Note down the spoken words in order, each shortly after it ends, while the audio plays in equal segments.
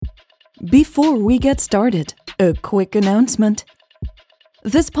Before we get started, a quick announcement.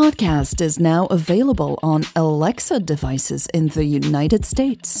 This podcast is now available on Alexa devices in the United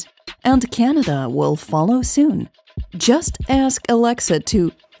States, and Canada will follow soon. Just ask Alexa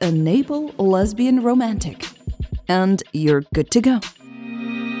to enable lesbian romantic, and you're good to go.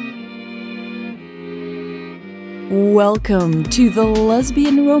 Welcome to the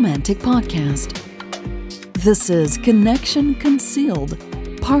Lesbian Romantic Podcast. This is Connection Concealed,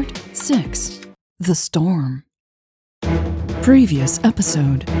 Part 6, The Storm. Previous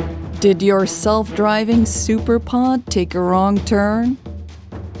episode. Did your self-driving superpod take a wrong turn?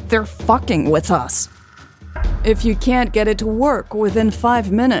 They're fucking with us. If you can't get it to work within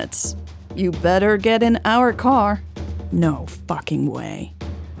 5 minutes, you better get in our car. No fucking way.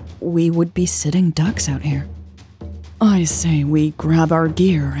 We would be sitting ducks out here. I say we grab our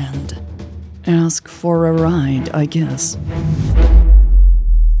gear and ask for a ride, I guess.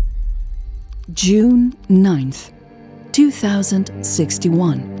 June 9th,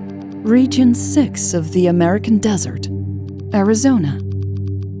 2061. Region 6 of the American Desert, Arizona,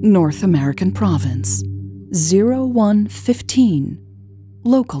 North American Province, 01:15,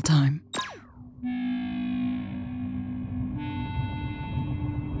 local time.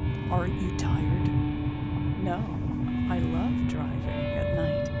 Aren't you tired? No, I love driving at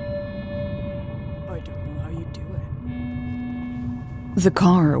night. I don't know how you do it. The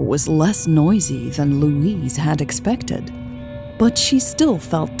car was less noisy than Louise had expected, but she still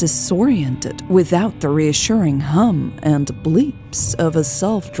felt disoriented without the reassuring hum and bleeps of a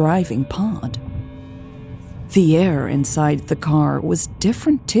self-driving pod. The air inside the car was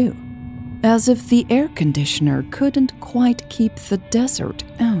different too, as if the air conditioner couldn't quite keep the desert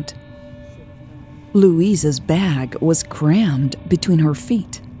out. Louise's bag was crammed between her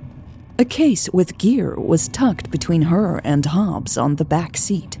feet. A case with gear was tucked between her and Hobbs on the back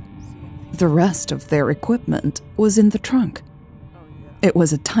seat. The rest of their equipment was in the trunk. It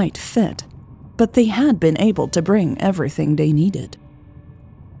was a tight fit, but they had been able to bring everything they needed.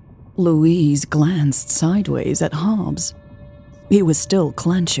 Louise glanced sideways at Hobbs. He was still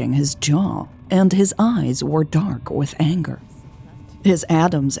clenching his jaw, and his eyes were dark with anger. His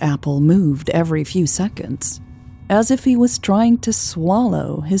Adam's apple moved every few seconds, as if he was trying to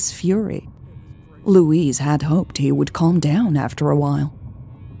swallow his fury. Louise had hoped he would calm down after a while,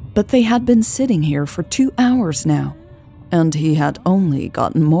 but they had been sitting here for 2 hours now, and he had only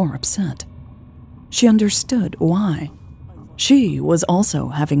gotten more upset. She understood why. She was also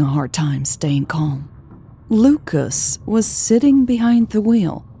having a hard time staying calm. Lucas was sitting behind the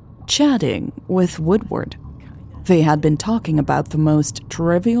wheel, chatting with Woodward. They had been talking about the most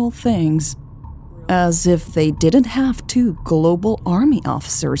trivial things, as if they didn't have 2 global army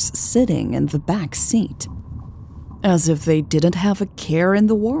officers sitting in the back seat. As if they didn't have a care in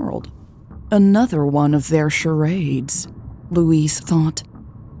the world. Another one of their charades, Louise thought.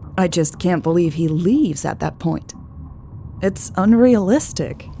 I just can't believe he leaves at that point. It's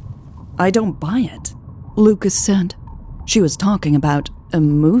unrealistic. I don't buy it, Lucas said. She was talking about a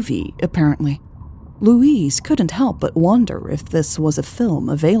movie, apparently. Louise couldn't help but wonder if this was a film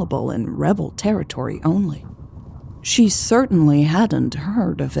available in rebel territory only. She certainly hadn't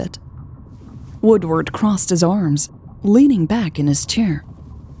heard of it. Woodward crossed his arms, leaning back in his chair.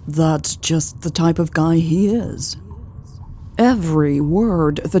 That's just the type of guy he is. Every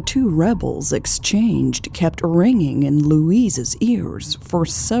word the 2 rebels exchanged kept ringing in Louise's ears for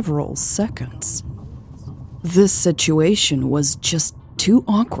several seconds. This situation was just too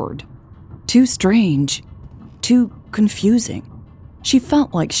awkward. Too strange, too confusing. She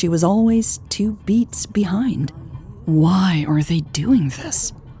felt like she was always 2 beats behind. Why are they doing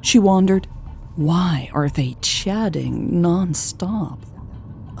this? She wondered. Why are they chatting non-stop?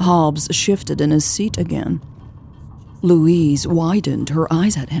 Hobbs shifted in his seat again. Louise widened her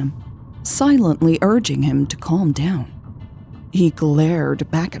eyes at him, silently urging him to calm down. He glared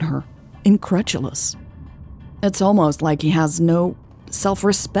back at her, incredulous. It's almost like he has no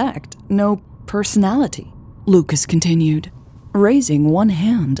self-respect, no personality, Lucas continued, raising one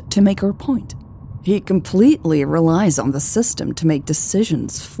hand to make her point. He completely relies on the system to make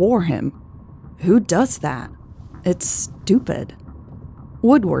decisions for him. Who does that? It's stupid.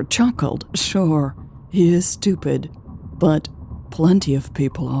 Woodward chuckled. Sure, he is stupid, but plenty of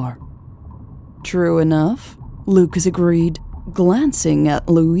people are. True enough, Lucas agreed, glancing at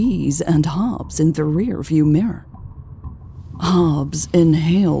Louise and Hobbs in the rear-view mirror. Hobbs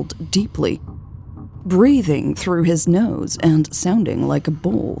inhaled deeply, breathing through his nose and sounding like a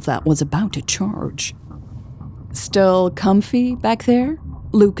bull that was about to charge. Still comfy back there?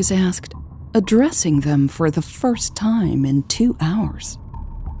 Lucas asked, addressing them for the first time in 2 hours.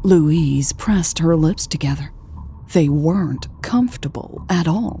 Louise pressed her lips together. They weren't comfortable at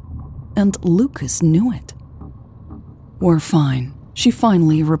all, and Lucas knew it. "We're fine," she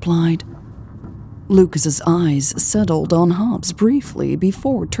finally replied. Lucas's eyes settled on Hobbs briefly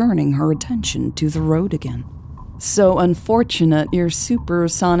before turning her attention to the road again. "So unfortunate your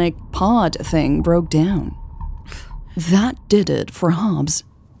supersonic pod thing broke down." That did it for Hobbs.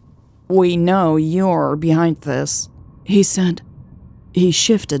 "We know you're behind this," he said. He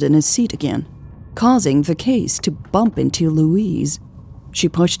shifted in his seat again, causing the case to bump into Louise. She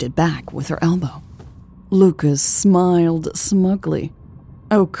pushed it back with her elbow. Lucas smiled smugly.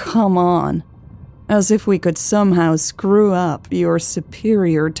 "Oh, come on. As if we could somehow screw up your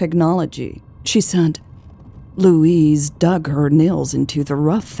superior technology," she said. Louise dug her nails into the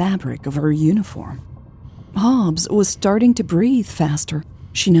rough fabric of her uniform. Hobbs was starting to breathe faster,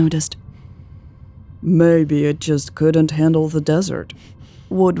 she noticed. "Maybe it just couldn't handle the desert,"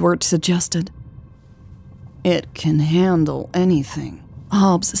 Woodward suggested. "It can handle anything,"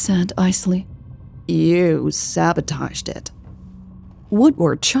 Hobbs said icily. "You sabotaged it."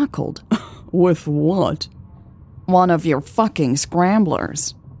 Woodward chuckled. "With what?" "One of your fucking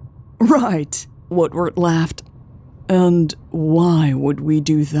scramblers." "Right," Woodward laughed. "And why would we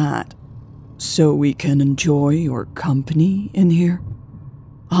do that? So we can enjoy your company in here?"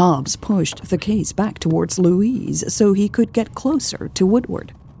 Hobbs pushed the case back towards Louise so he could get closer to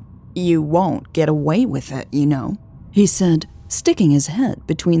Woodward. "You won't get away with it, you know," he said, sticking his head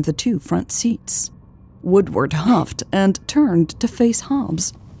between the two front seats. Woodward huffed and turned to face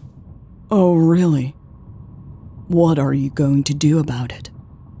Hobbs. "Oh, really? What are you going to do about it?"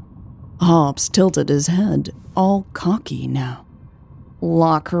 Hobbs tilted his head, all cocky now.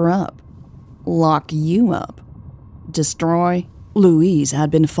 "Lock her up. Lock you up. Destroy." Louise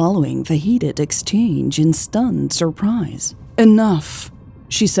had been following the heated exchange in stunned surprise. "Enough,"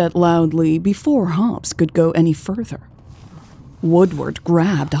 she said loudly before Hobbs could go any further. Woodward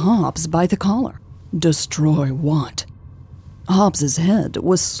grabbed Hobbs by the collar. "Destroy what?" Hobbs's head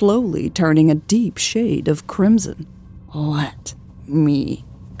was slowly turning a deep shade of crimson. "Let me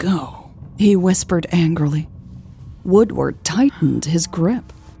go," he whispered angrily. Woodward tightened his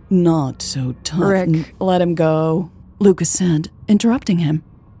grip. "Not so tough." "Rick, let him go," Lucas said, interrupting him.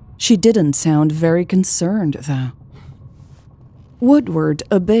 She didn't sound very concerned, though. Woodward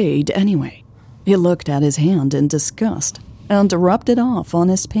obeyed anyway. He looked at his hand in disgust and rubbed it off on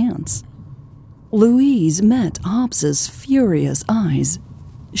his pants. Louise met Hobbs's furious eyes.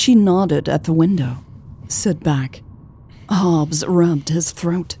 She nodded at the window. "Sit back." Hobbs rubbed his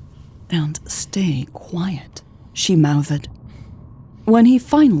throat. "And stay quiet," she mouthed. When he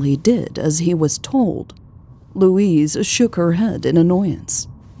finally did as he was told, Louise shook her head in annoyance.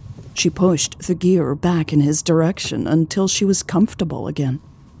 She pushed the gear back in his direction until she was comfortable again.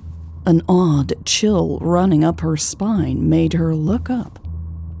 An odd chill running up her spine made her look up.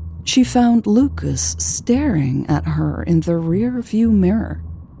 She found Lucas staring at her in the rear-view mirror.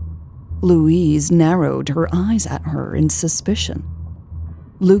 Louise narrowed her eyes at her in suspicion.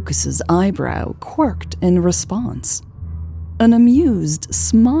 Lucas's eyebrow quirked in response, an amused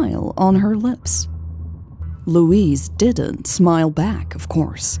smile on her lips. Louise didn't smile back, of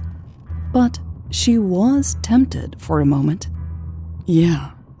course, but she was tempted for a moment.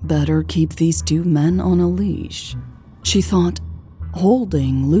 Yeah, better keep these two men on a leash, she thought,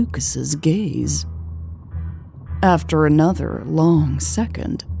 holding Lucas's gaze. After another long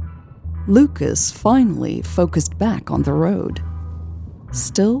second, Lucas finally focused back on the road,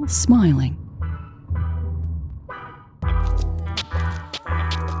 still smiling.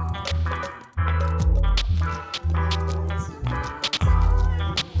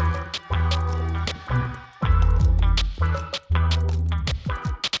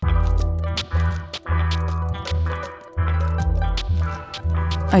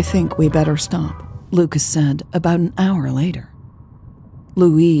 "I think we better stop," Lucas said about an hour later.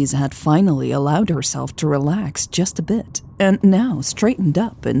 Louise had finally allowed herself to relax just a bit and now straightened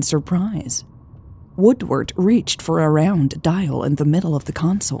up in surprise. Woodward reached for a round dial in the middle of the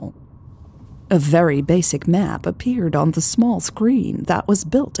console. A very basic map appeared on the small screen that was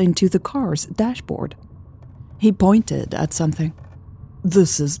built into the car's dashboard. He pointed at something.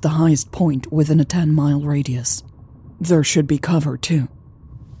 "This is the highest point within a 10-mile radius. There should be cover, too."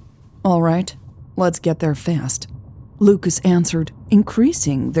 "All right, let's get there fast," Lucas answered,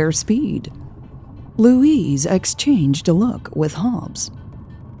 increasing their speed. Louise exchanged a look with Hobbs.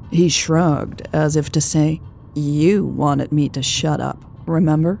 He shrugged as if to say, "You wanted me to shut up,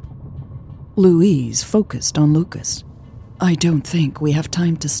 remember?" Louise focused on Lucas. "I don't think we have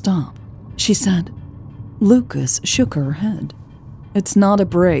time to stop," she said. Lucas shook her head. It's not a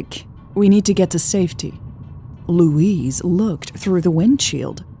break. We need to get to safety. Louise looked through the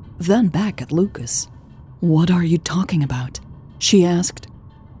windshield, then back at Lucas. What are you talking about? She asked.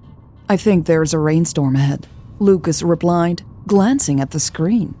 I think there's a rainstorm ahead, Lucas replied, glancing at the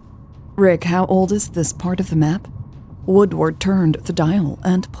screen. Rick, how old is this part of the map? Woodward turned the dial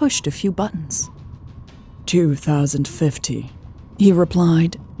and pushed a few buttons. 2050, he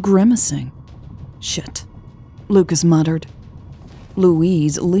replied, grimacing. Shit, Lucas muttered.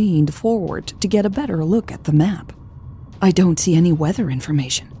 Louise leaned forward to get a better look at the map. I don't see any weather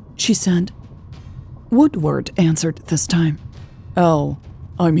information, she said. Woodward answered this time.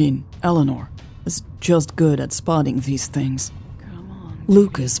 Eleanor, is just good at spotting these things. Come on,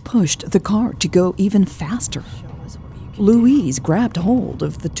 Lucas pushed the car to go even faster. Louise grabbed hold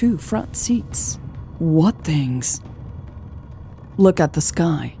of the 2 front seats. What things? Look at the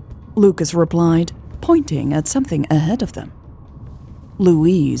sky, Lucas replied, pointing at something ahead of them.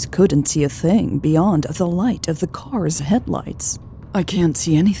 Louise couldn't see a thing beyond the light of the car's headlights. I can't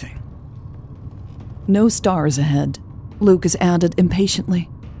see anything. No stars ahead, Lucas added impatiently.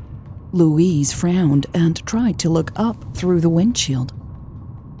 Louise frowned and tried to look up through the windshield.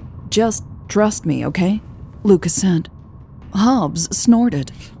 Just trust me, okay? Lucas said. Hobbs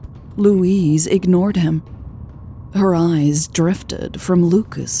snorted. Louise ignored him. Her eyes drifted from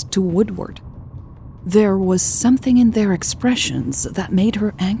Lucas to Woodward. There was something in their expressions that made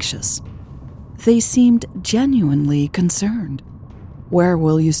her anxious. They seemed genuinely concerned. Where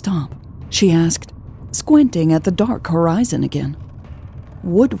will you stop? She asked, squinting at the dark horizon again.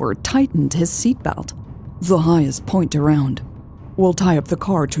 Woodward tightened his seatbelt. The highest point around. We'll tie up the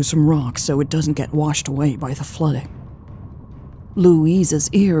car to some rocks so it doesn't get washed away by the flooding. Louise's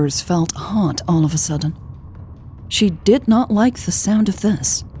ears felt hot all of a sudden. She did not like the sound of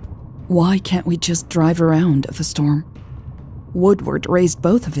this. Why can't we just drive around the storm? Woodward raised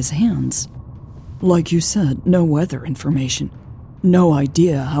both of his hands. Like you said, no weather information. No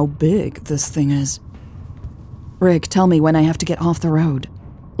idea how big this thing is. Rick, tell me when I have to get off the road.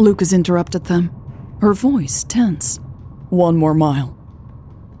 Lucas interrupted them, her voice tense. 1 more mile.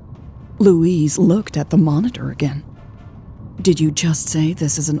 Louise looked at the monitor again. Did you just say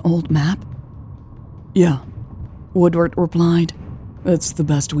this is an old map? Yeah, Woodward replied. It's the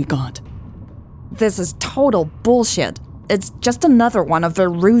best we got. This is total bullshit. It's just another one of their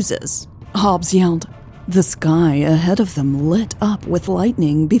ruses, Hobbs yelled. The sky ahead of them lit up with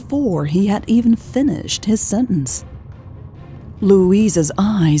lightning before he had even finished his sentence. Louise's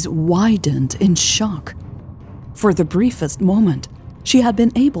eyes widened in shock. For the briefest moment, she had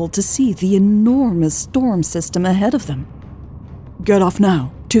been able to see the enormous storm system ahead of them. Get off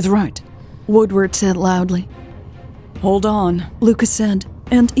now, to the right, Woodward said loudly. Hold on, Lucas said,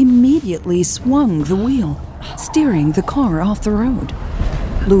 and immediately swung the wheel, steering the car off the road.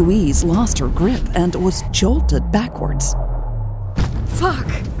 Louise lost her grip and was jolted backwards. Fuck!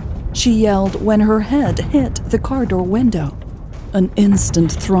 She yelled when her head hit the car door window. An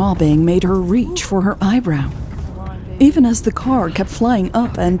instant throbbing made her reach for her eyebrow. Even as the car kept flying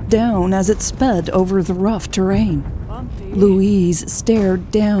up and down as it sped over the rough terrain, Louise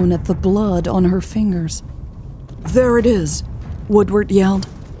stared down at the blood on her fingers. There it is, Woodward yelled.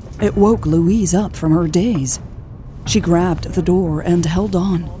 It woke Louise up from her daze. She grabbed the door and held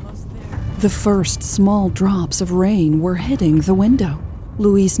on. The first small drops of rain were hitting the window,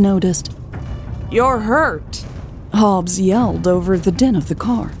 Louise noticed. You're hurt, Hobbs yelled over the din of the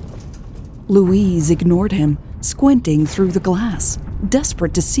car. Louise ignored him, squinting through the glass,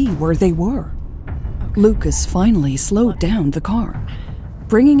 desperate to see where they were. Lucas finally slowed down the car,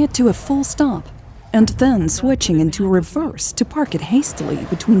 bringing it to a full stop, and then switching into reverse to park it hastily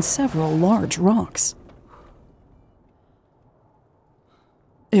between several large rocks.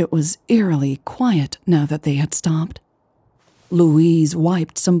 It was eerily quiet now that they had stopped. Louise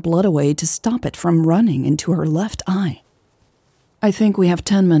wiped some blood away to stop it from running into her left eye. I think we have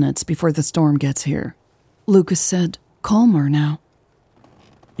 10 minutes before the storm gets here, Lucas said, calmer now.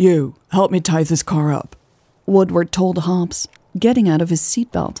 You, help me tie this car up, Woodward told Hobbs, getting out of his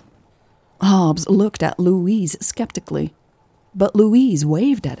seatbelt. Hobbs looked at Louise skeptically, but Louise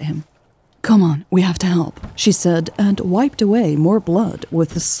waved at him. Come on, we have to help, she said, and wiped away more blood with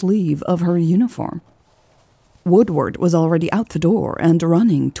the sleeve of her uniform. Woodward was already out the door and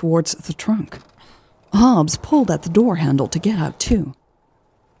running towards the trunk. Hobbs pulled at the door handle to get out too.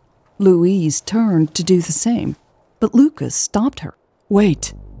 Louise turned to do the same, but Lucas stopped her.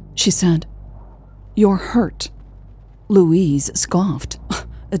 Wait, she said. You're hurt. Louise scoffed.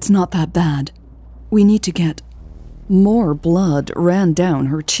 It's not that bad. We need to get... More blood ran down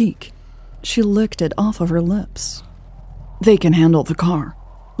her cheek. She licked it off of her lips. They can handle the car,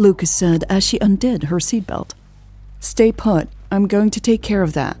 Lucas said as she undid her seatbelt. Stay put. I'm going to take care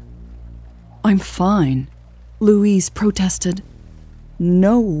of that. I'm fine, Louise protested.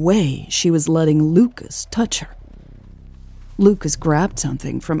 No way she was letting Lucas touch her. Lucas grabbed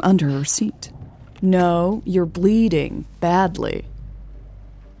something from under her seat. No, you're bleeding badly.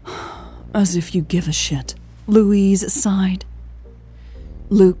 As if you give a shit, Louise sighed.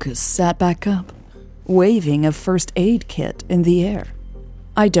 Lucas sat back up, waving a first aid kit in the air.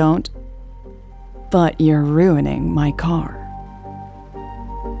 I don't. But you're ruining my car.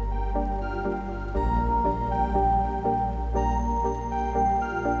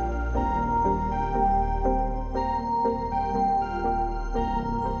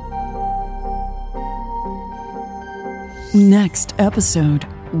 Next episode,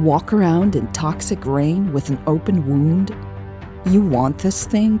 walk around in toxic rain with an open wound? You want this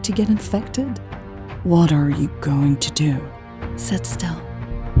thing to get infected? What are you going to do? Sit still.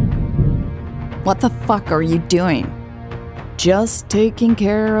 What the fuck are you doing? Just taking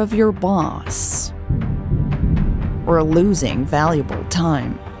care of your boss. We're losing valuable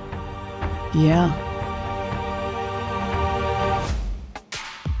time. Yeah.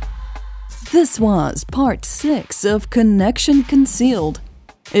 This was part 6 of Connection Concealed.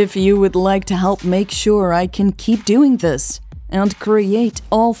 If you would like to help make sure I can keep doing this and create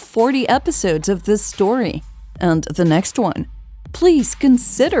all 40 episodes of this story and the next one, please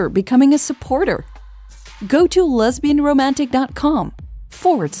consider becoming a supporter. Go to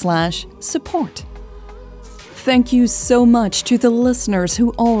lesbianromantic.com/support. Thank you so much to the listeners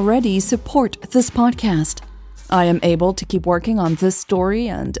who already support this podcast. I am able to keep working on this story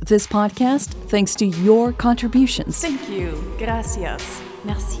and this podcast thanks to your contributions. Thank you. Gracias.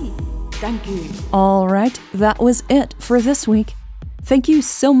 Merci. Thank you. All right, that was it for this week. Thank you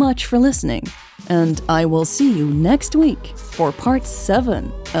so much for listening, and I will see you next week for part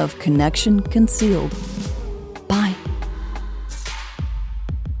 7 of Connection Concealed.